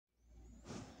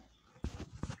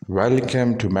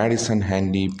Welcome to Medicine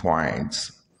Handy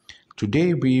Points.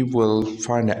 Today we will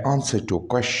find an answer to a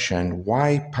question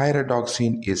why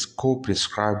pyridoxine is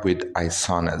co-prescribed with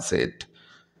isoniazid.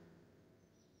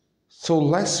 So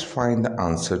let's find the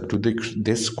answer to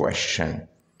this question.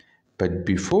 But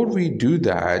before we do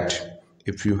that,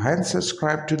 if you haven't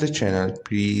subscribed to the channel,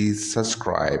 please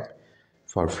subscribe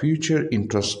for future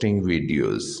interesting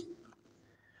videos.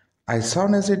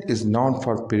 Isoniazid is known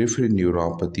for peripheral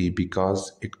neuropathy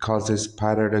because it causes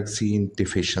pyridoxine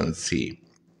deficiency.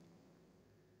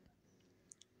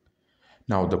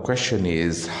 Now the question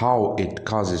is how it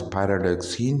causes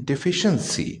pyridoxine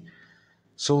deficiency.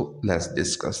 So let's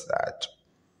discuss that.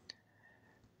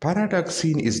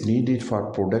 Pyridoxine is needed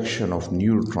for production of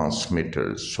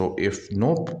neurotransmitters. So if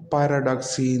no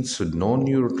pyridoxine, so no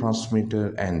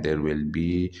neurotransmitter and there will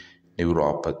be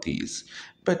neuropathies.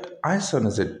 But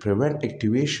isoniazid prevent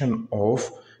activation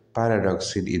of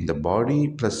pyridoxine in the body,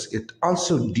 plus it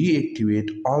also deactivate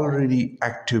already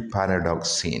active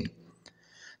pyridoxine.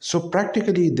 So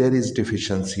practically there is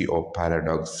deficiency of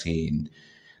pyridoxine.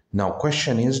 Now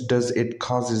question is, does it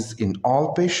causes in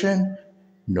all patients?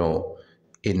 No,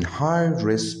 in high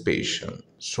risk patient.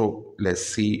 So let's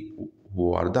see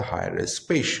who are the high risk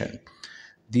patient.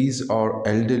 These are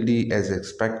elderly as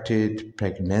expected,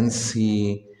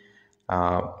 pregnancy,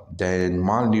 then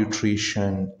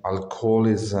malnutrition,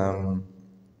 alcoholism,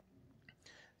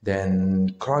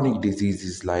 then chronic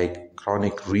diseases like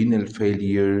chronic renal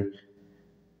failure,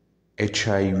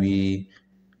 HIV,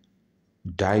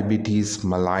 diabetes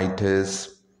mellitus,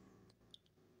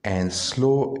 and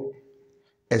slow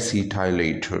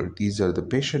acetylator. These are the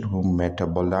patients who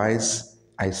metabolize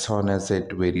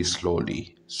isoniazid very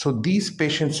slowly. So these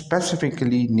patients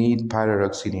specifically need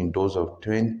pyridoxine in dose of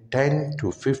 10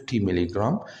 to 50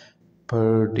 milligram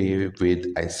per day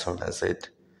with isoniazid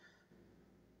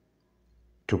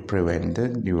to prevent the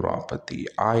neuropathy.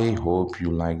 I hope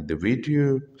you like the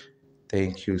video.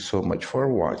 Thank you so much for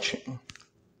watching.